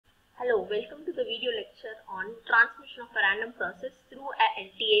Hello, welcome to the video lecture on transmission of a random process through a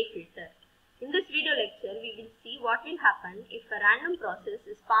LTI filter. In this video lecture, we will see what will happen if a random process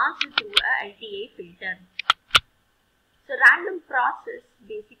is passed through a LTI filter. So, random process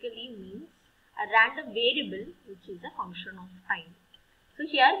basically means a random variable which is a function of time. So,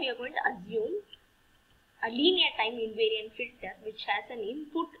 here we are going to assume a linear time invariant filter which has an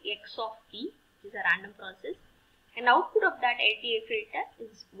input x of t, which is a random process, and output of that LTI filter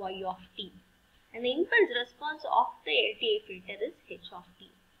is y of t, and the impulse response of the LTI filter is h of t.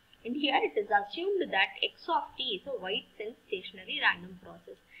 And here it is assumed that x of t is a wide sense stationary random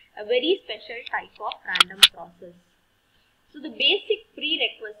process, a very special type of random process. So the basic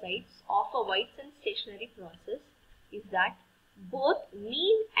prerequisites of a wide sense stationary process is that both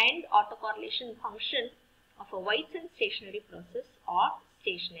mean and autocorrelation function of a wide sense stationary process are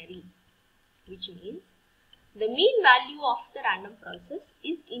stationary, which means the mean value of the random process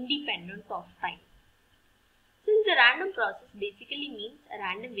is independent of time. Since the random process basically means a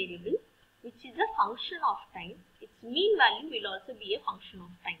random variable which is a function of time, its mean value will also be a function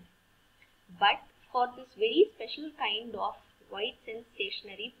of time. But for this very special kind of wide sense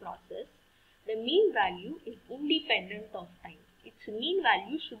stationary process, the mean value is independent of time. Its mean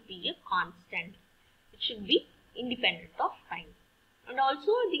value should be a constant. It should be independent of time. And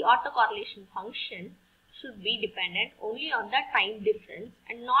also the autocorrelation function should be dependent only on the time difference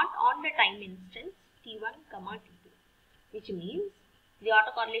and not on the time instance t1, t2, which means the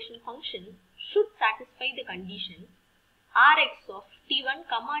autocorrelation function should satisfy the condition Rx of t1,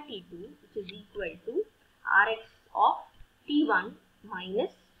 t2, which is equal to Rx of t1 minus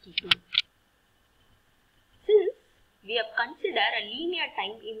t2. Since we have considered a linear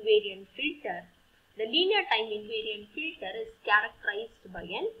time invariant filter, the linear time invariant filter is characterized by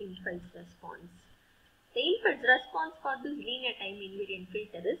an impulse response. The impulse response for this linear time invariant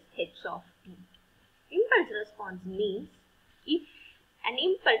filter is h of t. Impulse response means if an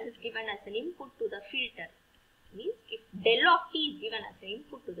impulse is given as an input to the filter, means if del of t is given as an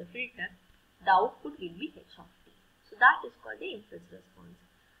input to the filter, the output will be h of t. So that is called the impulse response.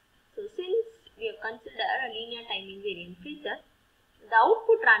 So since we have considered a linear time invariant filter, the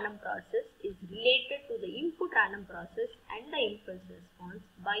output random process is related to the input random process and the impulse response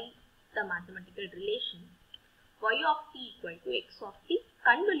by the mathematical relation y of t equal to x of t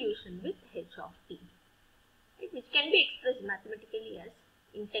convolution with h of t, which can be expressed mathematically as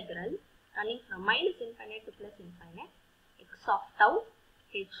integral running from minus infinite to plus infinite x of tau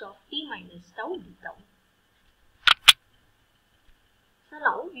h of t minus tau d tau. So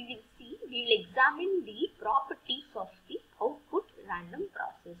now we will examine the properties of the output random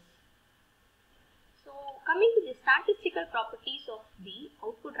process. So coming to the statistical properties of the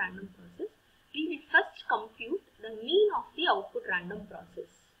output random process, we will first compute the mean of the output random process.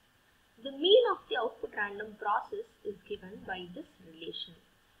 The mean of the output random process is given by this relation.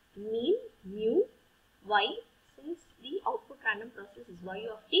 Mean mu y, since the output random process is y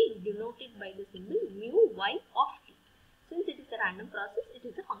of t, is denoted by the symbol mu y of t. Since it is a random process, it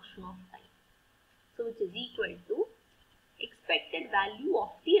is a function of time. So which is equal to expected value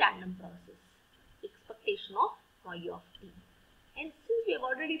of the random process, expectation of y of t. And since we have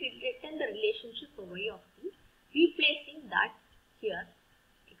already written the relationship for y of t, replacing that here,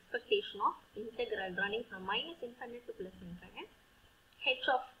 expectation of integral running from minus infinite to plus infinite, h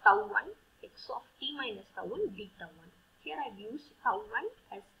of tau 1, x of t minus tau 1, d tau 1. Here I have used tau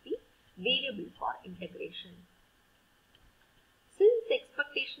 1 as the variable for integration. Since the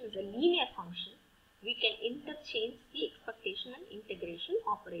expectation is a linear function, we can interchange the expectation and integration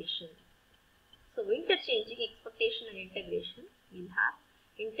operation. So interchanging expectation and integration, we will have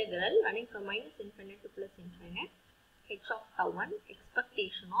integral running from minus infinite to plus infinite, h of tau 1,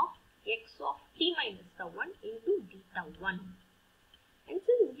 expectation of x of t minus tau 1 into d tau 1. And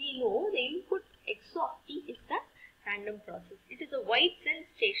since we know the input x of t is the random process, it is a wide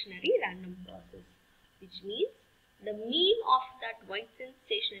sense stationary random process, which means the mean of that wide sense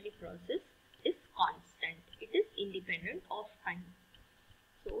stationary process is constant. It is independent of time.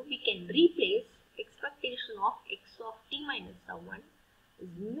 So we can replace expectation of x of t minus tau 1 is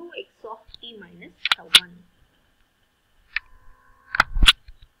mu x of t minus tau 1.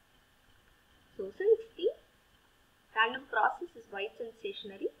 So since the random process is wide sense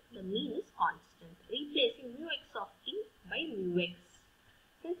stationary, the mean is constant. Replacing mu x of t by mu x.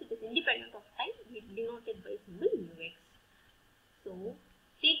 Since it is independent of time, we denote it by symbol mu x. So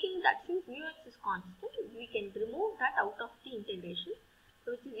taking that, since mu x is constant, we can remove that out of the integration.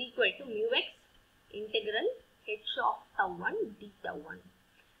 So which is equal to mu x integral h of tau 1 d tau 1.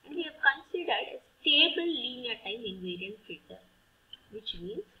 And we have considered a stable linear time invariant filter, which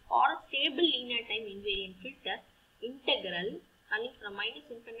means for a stable linear time invariant filter, integral running from minus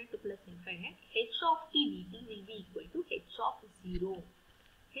infinite to plus infinite, h of t dt will be equal to h of 0.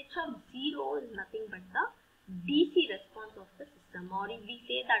 H of 0 is nothing but the DC response of the system, or if we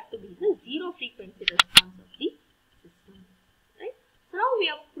say that to be the zero frequency response of the system. Right? So now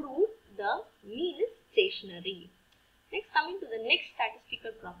we have proved the mean is stationary. Next, coming to the next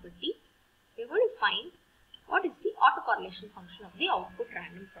statistical property, we are going to find what is the autocorrelation function of the output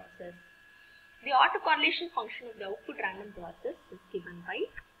random process. The autocorrelation function of the output random process is given by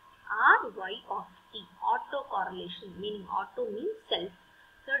Ry of t. Autocorrelation, meaning auto means self.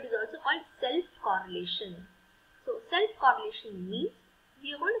 So it is also called self-correlation. So self-correlation means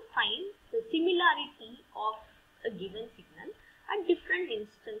we are going to find the similarity of a given signal at different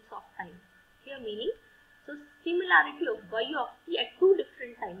instance of time. Here meaning, so similarity of y of t at two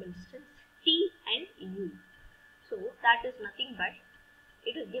different time instances, t and u. So that is nothing but,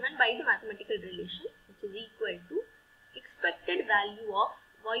 it is given by the mathematical relation which is equal to expected value of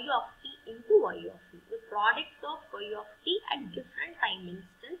y of t into y of u, the product of y of t at different time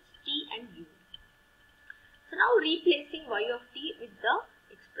instance t and u. So now replacing y of t with the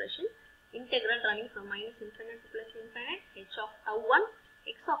expression integral running from minus infinite to plus infinite, h of tau 1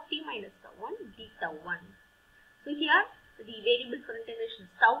 x of t minus tau 1 d tau 1. So here the variable for integration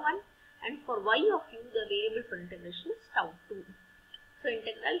is tau 1, and for y of u the variable for integration is tau 2. So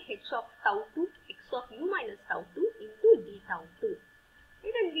integral h of tau 2 x of u minus tau 2 into d tau 2.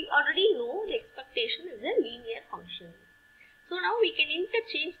 And we already know the expectation is a linear function. So now we can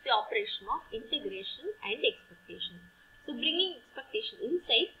interchange the operation of integration and expectation. So bringing expectation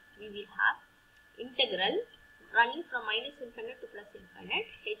inside, we will have integral running from minus infinite to plus infinite,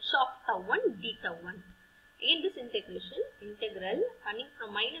 h of tau 1 d tau 1. Again this integration, integral running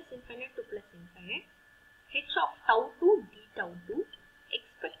from minus infinite to plus infinite, h of tau 2 d tau 2,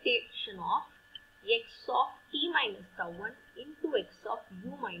 expectation of x of t minus tau 1 into x of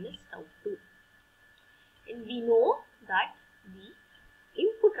u minus tau 2. And we know that the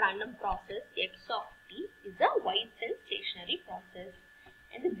input random process x of t is a Whiteson stationary process.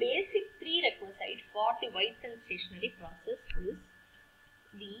 And the basic prerequisite for the Whiteson stationary process is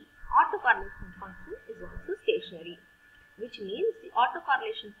the autocorrelation function is also stationary, which means the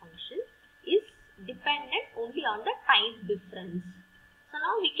autocorrelation function is dependent only on the time difference. So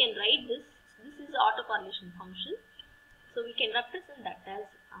now we can write this is the autocorrelation function. So we can represent that as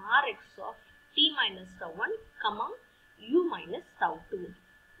Rx of t minus tau 1 comma u minus tau 2.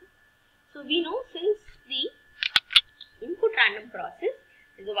 So we know since the input random process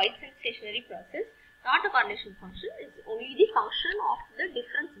is a Whiteson stationary process, the autocorrelation function is only the function of the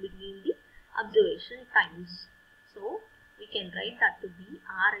difference between the observation times. So we can write that to be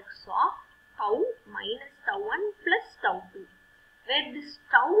Rx of tau minus tau 1 plus tau 2, where this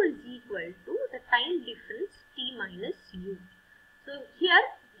tau is equal to the time difference t minus u. So here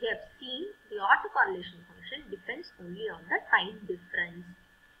we have seen the autocorrelation function depends only on the time difference.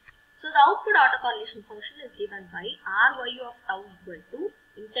 So the output autocorrelation function is given by Ry of tau equal to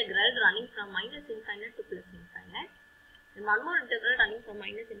integral running from minus infinite to plus infinite, and one more integral running from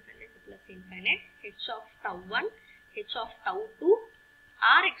minus infinite to plus infinite, h of tau 1, h of tau 2,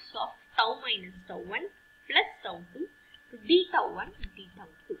 Rx of tau minus tau 1 plus tau 2 to d tau 1 d tau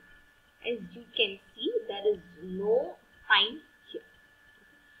 2. As you can see, there is no time here.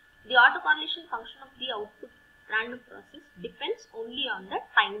 The autocorrelation function of the output random process depends only on the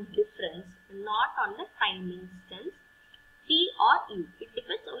time difference, not on the time instance t or u. It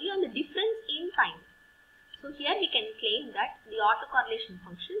depends only on the difference in time. So here we can claim that the autocorrelation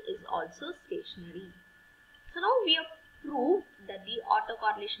function is also stationary. So now we have proved that the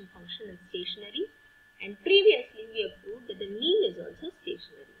autocorrelation function is stationary, and previously we have proved that the mean is also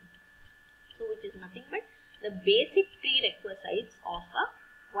stationary. So which is nothing but the basic prerequisites of a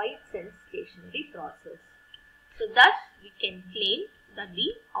Whiteson stationary process. So thus we can claim that the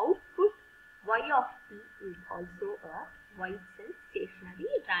output y of t is also a Whiteson stationary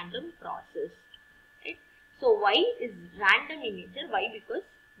random process. Right? So y is random in nature. Why? Because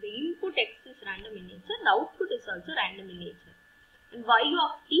the input x is random in nature, the output is also random in nature. And y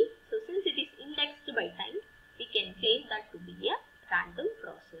of t, so since it is indexed by time, we can claim that to be a random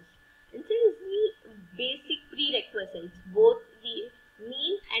process. And since the basic prerequisites, both the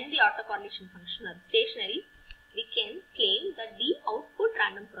mean and the autocorrelation function are stationary, we can claim that the output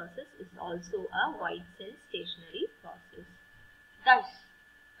random process is also a Whiteson stationary process. Thus,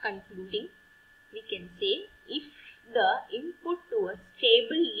 concluding, we can say if the input to a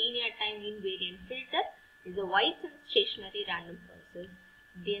stable linear time invariant filter is a Whiteson stationary random process,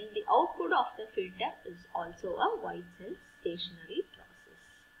 then the output of the filter is also a Whiteson stationary process.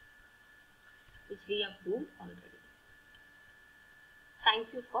 which we approved already.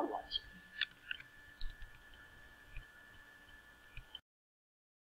 Thank you for watching.